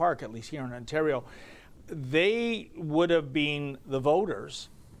Queen's Park, at least here in Ontario, they would have been the voters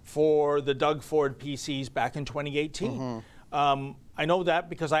for the Doug Ford PCs back in 2018. I know that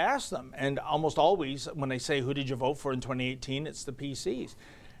because I asked them, and almost always when they say, who did you vote for in 2018, it's the PCs.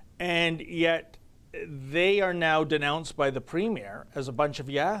 And yet they are now denounced by the Premier as a bunch of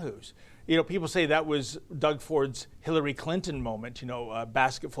yahoos. You know, people say that was Doug Ford's Hillary Clinton moment, you know, a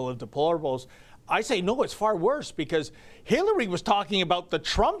basket full of deplorables. I say, no, it's far worse because Hillary was talking about the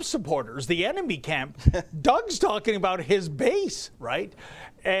Trump supporters, the enemy camp. Doug's talking about his base, right?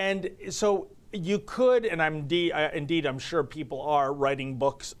 And so you could, and indeed I'm sure people are writing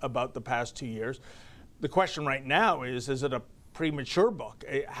books about the past 2 years. The question right now is it a premature book?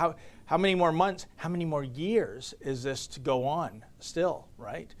 How many more months, how many more years is this to go on still,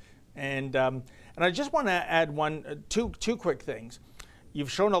 right? And I just want to add two quick things.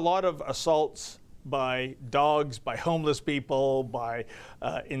 You've shown a lot of assaults by dogs, by homeless people, by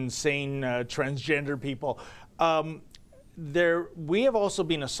insane transgender people. We have also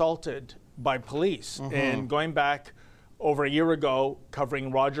been assaulted by police. And going back over a year ago,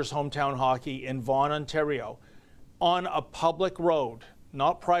 covering Rogers Hometown Hockey in Vaughan, Ontario, on a public road,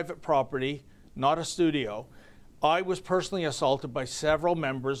 not private property, not a studio, I was personally assaulted by several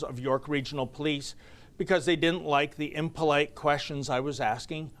members of York Regional Police because they didn't like the impolite questions I was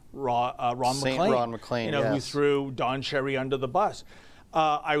asking Ron McLean, you know, who threw Don Cherry under the bus.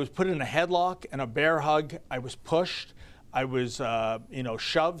 I was put in a headlock and a bear hug. I was pushed. I was, you know,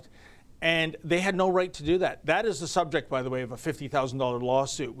 shoved. And they had no right to do that. That is the subject, by the way, of a $50,000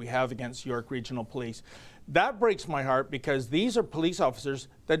 lawsuit we have against York Regional Police. That breaks my heart because these are police officers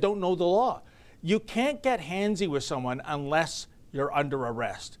that don't know the law. You can't get handsy with someone unless you're under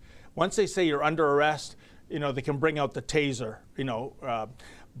arrest. Once they say you're under arrest, you know, they can bring out the taser, you know.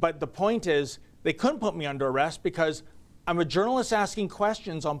 But the point is, they couldn't put me under arrest because I'm a journalist asking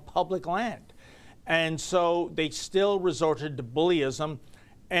questions on public land. And so they still resorted to bullyism.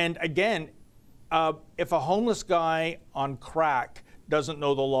 And again, if a homeless guy on crack doesn't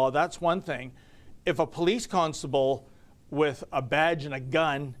know the law, that's one thing. If a police constable with a badge and a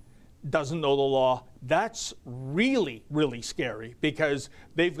gun doesn't know the law, that's really, really scary because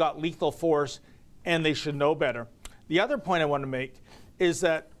they've got lethal force and they should know better. The other point I want to make is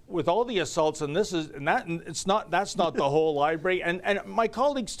that with all the assaults, and that's not the whole library, and my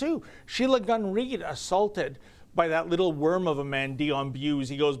colleagues too. Sheila Gunn-Reid assaulted by that little worm of a man, Dion Buse.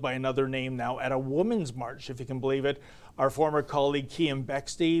 He goes by another name now, at a women's march, if you can believe it. Our former colleague, Kian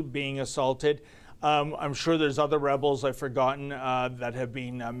Bexley, being assaulted. I'm sure there's other rebels I've forgotten that have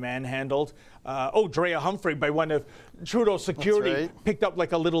been manhandled. Drea Humphrey, by one of Trudeau's security, picked up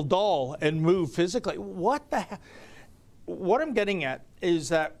like a little doll and moved physically. What the heck? What I'm getting at is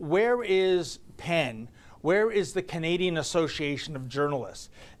that where is PEN? Where is the Canadian Association of Journalists?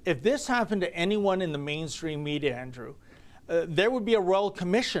 If this happened to anyone in the mainstream media, Andrew, there would be a royal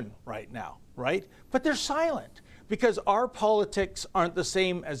commission right now, right? But they're silent because our politics aren't the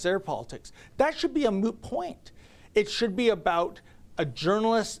same as their politics. That should be a moot point. It should be about a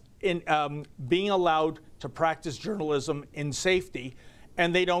journalist being allowed to practice journalism in safety,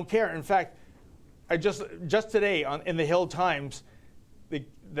 and they don't care. In fact, I just today in the Hill Times,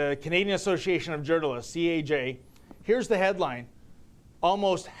 the Canadian Association of Journalists, CAJ, here's the headline: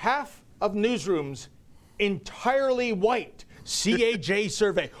 almost half of newsrooms entirely white. CAJ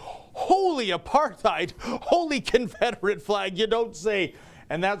survey. Holy apartheid, holy Confederate flag, you don't say.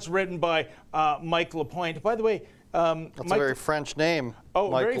 And that's written by Mike Lapointe. By the way, that's a very French name. Oh,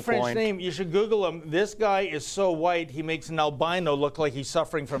 Mike very Lapointe. French name. You should Google him. This guy is so white, he makes an albino look like he's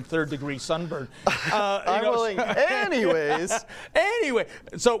suffering from third-degree sunburn. I'm willing. Anyways. Anyway,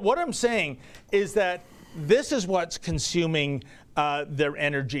 so what I'm saying is that this is what's consuming their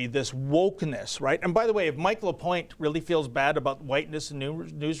energy, this wokeness, right? And by the way, if Mike Lapointe really feels bad about whiteness in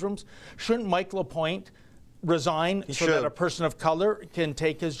newsrooms, shouldn't Mike Lapointe resign that a person of color can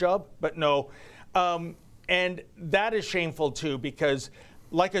take his job? But no. And that is shameful too, because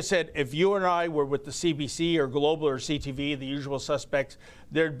like I said, if you and I were with the CBC or Global or CTV, the usual suspects,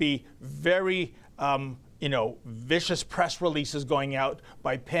 there'd be very vicious press releases going out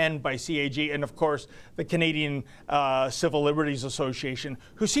by PEN, by CAG, and of course the Canadian Civil Liberties Association,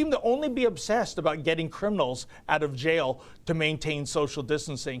 who seem to only be obsessed about getting criminals out of jail to maintain social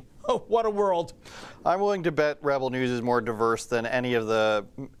distancing. Oh, what a world. I'm willing to bet Rebel News is more diverse than any of the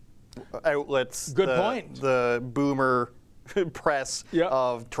outlets. Good point. The boomer press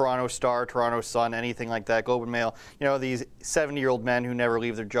of Toronto Star, Toronto Sun, anything like that, Globe and Mail. You know, these 70-year-old men who never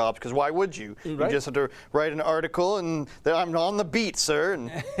leave their jobs, because why would you? Right. You just have to write an article and I'm on the beat, sir,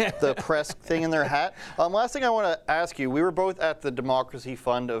 and the press thing in their hat. Last thing I want to ask you, we were both at the Democracy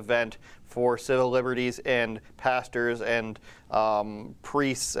Fund event for civil liberties and pastors and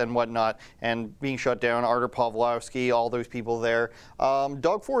priests and whatnot, and being shut down. Artur Pawlowski, all those people there.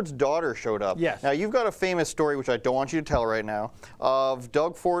 Doug Ford's daughter showed up. Yes. Now, you've got a famous story, which I don't want you to tell right now, of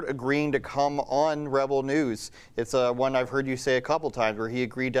Doug Ford agreeing to come on Rebel News. It's one I've heard you say a couple times, where he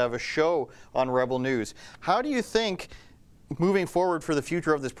agreed to have a show on Rebel News. How do you think, moving forward for the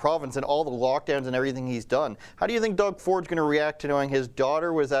future of this province and all the lockdowns and everything he's done, how do you think Doug Ford's going to react to knowing his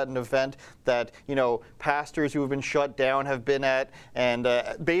daughter was at an event that, you know, pastors who have been shut down have been at, and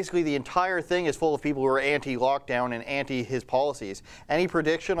basically the entire thing is full of people who are anti-lockdown and anti his policies? Any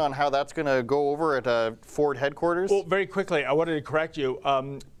prediction on how that's going to go over at Ford headquarters? Well, very quickly, I wanted to correct you.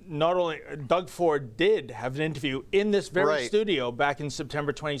 Not only Doug Ford did have an interview in this very studio back in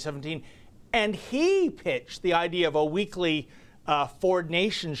September 2017, and he pitched the idea of a weekly Ford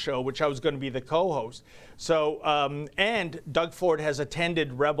Nation show, which I was going to be the co-host. So, and Doug Ford has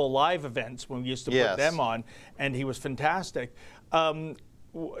attended Rebel Live events when we used to put them on, and he was fantastic. To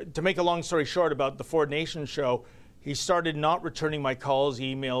make a long story short about the Ford Nation show, he started not returning my calls,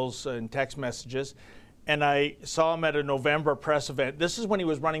 emails, and text messages. and I saw him at a November press event. This is when he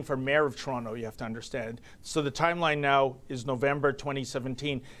was running for mayor of Toronto, you have to understand. So the timeline now is November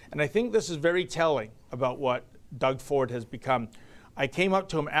 2017. And I think this is very telling about what Doug Ford has become. I came up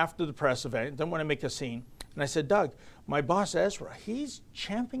to him after the press event, didn't want to make a scene, and I said, Doug, my boss Ezra, he's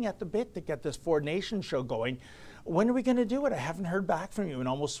champing at the bit to get this Ford Nation show going. When are we going to do it? I haven't heard back from you in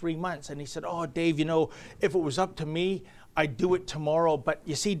almost 3 months. And he said, oh, Dave, you know, if it was up to me, I'd do it tomorrow. But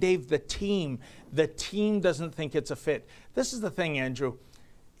you see, Dave, the team doesn't think it's a fit. This is the thing, Andrew.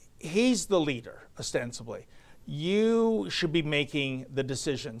 He's the leader, ostensibly. You should be making the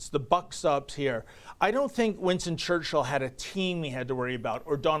decisions. The buck stops here. I don't think Winston Churchill had a team he had to worry about,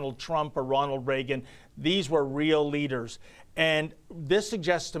 or Donald Trump or Ronald Reagan. These were real leaders. And this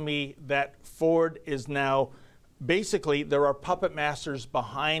suggests to me that Ford is now, basically, there are puppet masters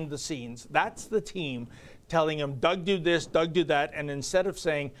behind the scenes. That's the team telling him, Doug, do this, Doug, do that. And instead of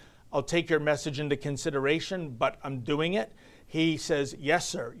saying, I'll take your message into consideration, but I'm doing it, he says, yes,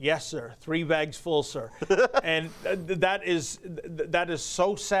 sir, 3 bags full, sir. And that is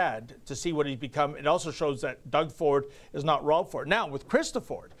so sad to see what he's become. It also shows that Doug Ford is not Rob Ford. Now, with Krista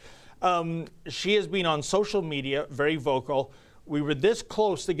Ford, she has been on social media, very vocal. We were this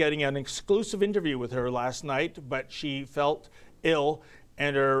close to getting an exclusive interview with her last night, but she felt ill,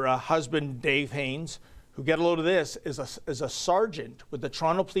 and her husband, Dave Haynes, who, get a load of this, is a sergeant with the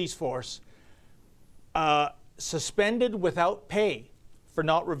Toronto Police Force, suspended without pay for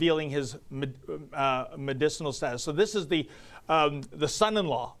not revealing his medicinal status. So this is the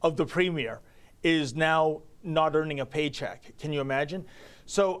son-in-law of the premier is now not earning a paycheck. Can you imagine?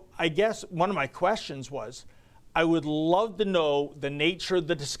 So I guess one of my questions was, I would love to know the nature of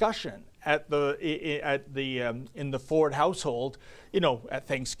the discussion in the Ford household, you know, at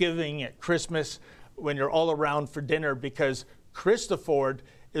Thanksgiving, at Christmas, when you're all around for dinner, because Krista Ford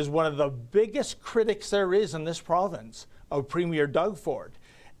is one of the biggest critics there is in this province of Premier Doug Ford.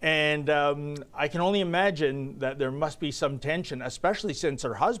 And I can only imagine that there must be some tension, especially since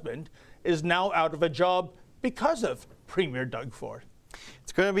her husband is now out of a job because of Premier Doug Ford.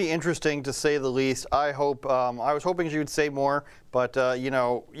 It's going to be interesting, to say the least. I hope. I was hoping she would say more, but you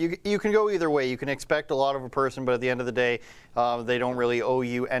know, you can go either way. You can expect a lot of a person, but at the end of the day, they don't really owe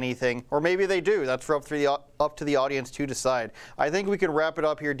you anything, or maybe they do. That's up to the audience to decide. I think we can wrap it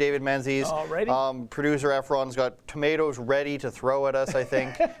up here, David Menzies. Alrighty. Producer Efron's got tomatoes ready to throw at us, I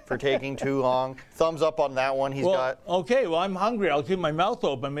think, for taking too long. Thumbs up on that one. He's got. Okay, well, I'm hungry. I'll keep my mouth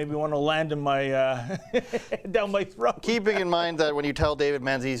open. Maybe one will land in my down my throat. Keeping in mind that when you tell David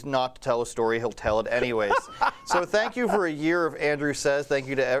Menzies not to tell a story, he'll tell it anyways. So thank you for a year of Andrew Says. Thank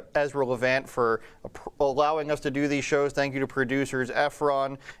you to Ezra Levant for allowing us to do these shows. Thank you to producers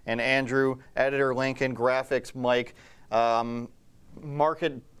Efron and Andrew, editor Lincoln, graphics Mike, marketeer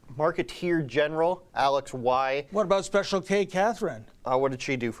general Alex Y. What about Special K Catherine? What did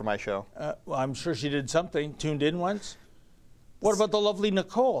she do for my show? Well, I'm sure she did something. Tuned in once. What about the lovely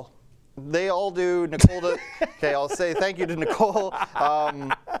Nicole? They all do. Nicole, okay, I'll say thank you to Nicole.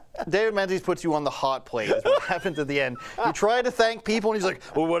 David Menzies puts you on the hot plate, is what happens at the end. You try to thank people, and he's like,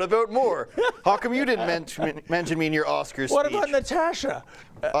 well, what about more? How come you didn't mention me in your Oscars speech? What about Natasha?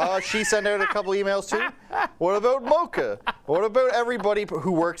 She sent out a couple emails too. What about Mocha? What about everybody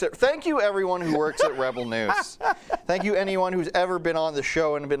who works at... Thank you, everyone who works at Rebel News. Thank you, anyone who's ever been on the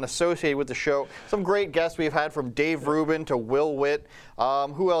show and been associated with the show. Some great guests we've had, from Dave Rubin to Will Witt.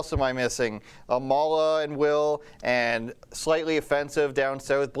 Who else am I missing? Mala and Will, and Slightly Offensive down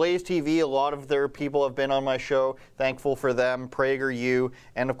south. Blaze TV, a lot of their people have been on my show. Thankful for them. Prager U.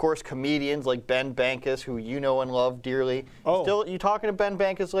 And, of course, comedians like Ben Bankus, who you know and love dearly. Oh. You talking to Ben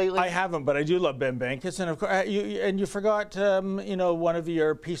Bankus lately? I haven't, but I do love Ben Bankus. And, of course, you forgot, you know, one of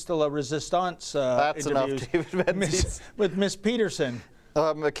your piece de la resistance That's interviews. enough, David Menzies. With Miss Peterson.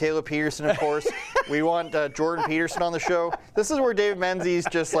 Michaela Peterson, of course. We want Jordan Peterson on the show. This is where David Menzies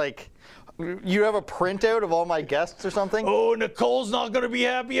just like, you have a printout of all my guests or something? Oh, Nicole's not going to be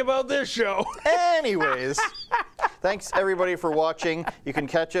happy about this show. Anyways, thanks everybody for watching. You can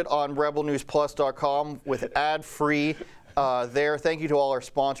catch it on rebelnewsplus.com with ad-free there. Thank you to all our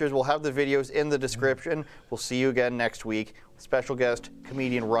sponsors. We'll have the videos in the description. We'll see you again next week. Special guest,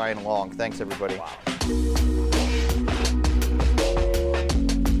 comedian Ryan Long. Thanks, everybody. Wow.